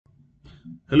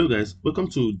Hello guys, welcome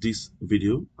to this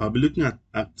video. I'll be looking at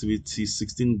activity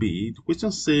 16b. The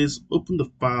question says open the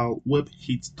file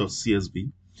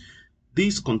webhit.csv.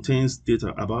 This contains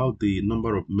data about the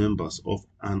number of members of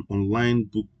an online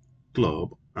book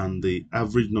club and the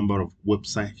average number of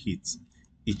website hits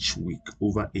each week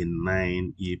over a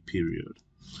 9-year period.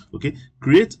 Okay,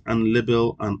 create and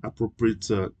label an appropriate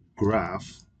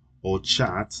graph or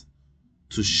chart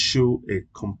to show a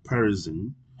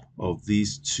comparison of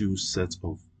these two sets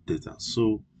of data.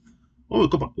 So when we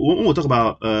talk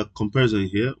about comparison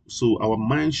here, so our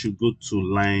mind should go to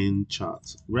line chart,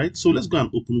 right? So let's go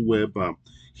and open web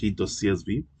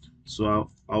hit.csv. So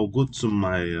I'll go to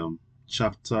my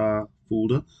chapter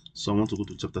folder. So I want to go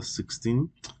to chapter 16.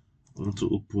 I want to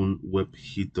open web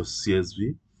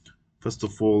hit.csv. First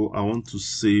of all, I want to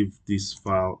save this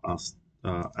file as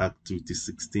activity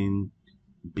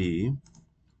 16b.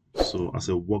 So as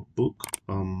a workbook,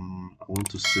 I want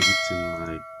to save it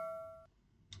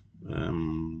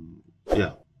in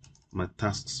my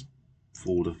tasks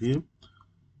folder here.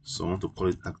 So I want to call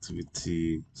it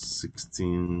activity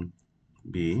 16b.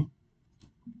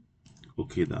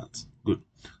 Okay, that's good.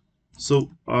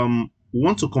 So we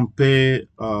want to compare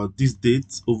these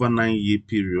dates over 9-year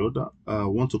period.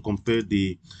 Want to compare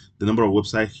the number of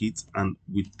website hits and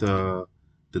with the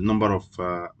number of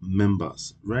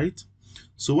members, right?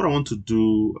 So what I want to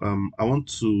do, I want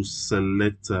to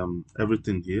select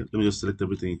everything here. Let me just select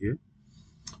everything here.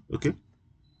 Okay.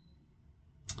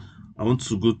 I want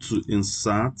to go to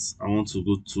insert. I want to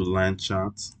go to line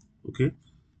chart. Okay.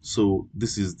 So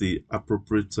this is the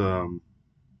appropriate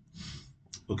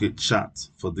chart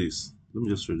for this. Let me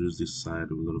just reduce this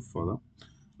side a little further.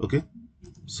 Okay.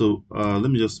 So let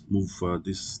me just move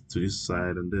this to this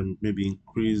side and then maybe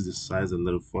increase the size a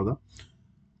little further.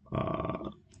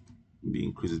 Maybe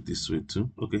increase it this way too.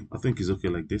 Okay, I think it's okay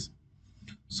like this.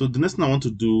 So the next thing I want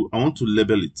to do, I want to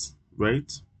label it,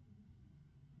 right?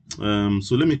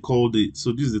 So let me call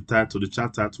so this is the title, the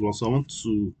chart title. Also, I want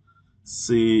to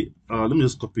say, let me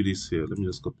just copy this here. Let me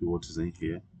just copy what is in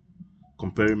here.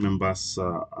 Comparing members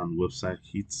and website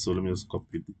hits. So let me just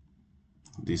copy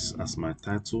this as my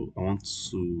title. I want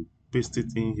to paste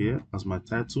it in here as my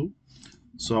title.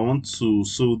 So I want to,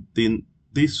 so then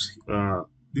this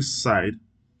side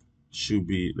should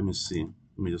be, let me see,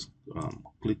 let me just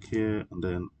click here and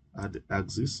then add the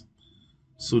axis.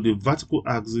 So the vertical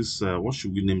axis, what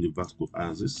should we name the vertical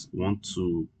axis? We want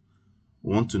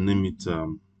to name it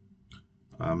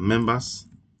members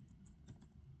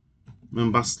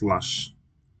slash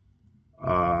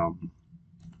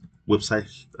website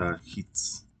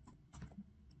hits,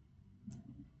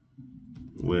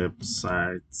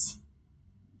 website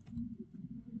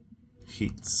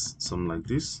hits, something like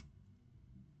this.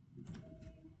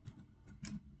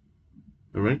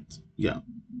 All right, yeah.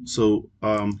 So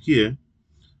here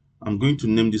I'm going to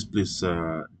name this place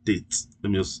date. Let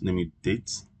me just name it date,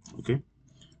 okay,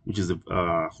 which is the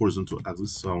horizontal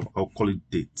axis. So I'll call it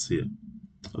date here.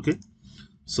 Okay,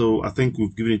 so I think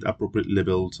we've given it appropriate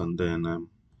labels, and then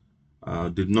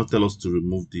did not tell us to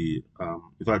remove the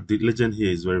in fact the legend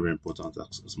here is very important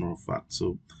as a matter of fact.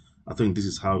 So I think this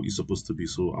is how it's supposed to be.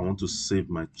 So I want to save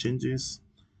my changes,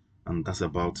 and that's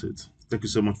about it. Thank you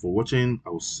so much for watching. I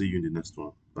will see you in the next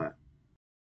one.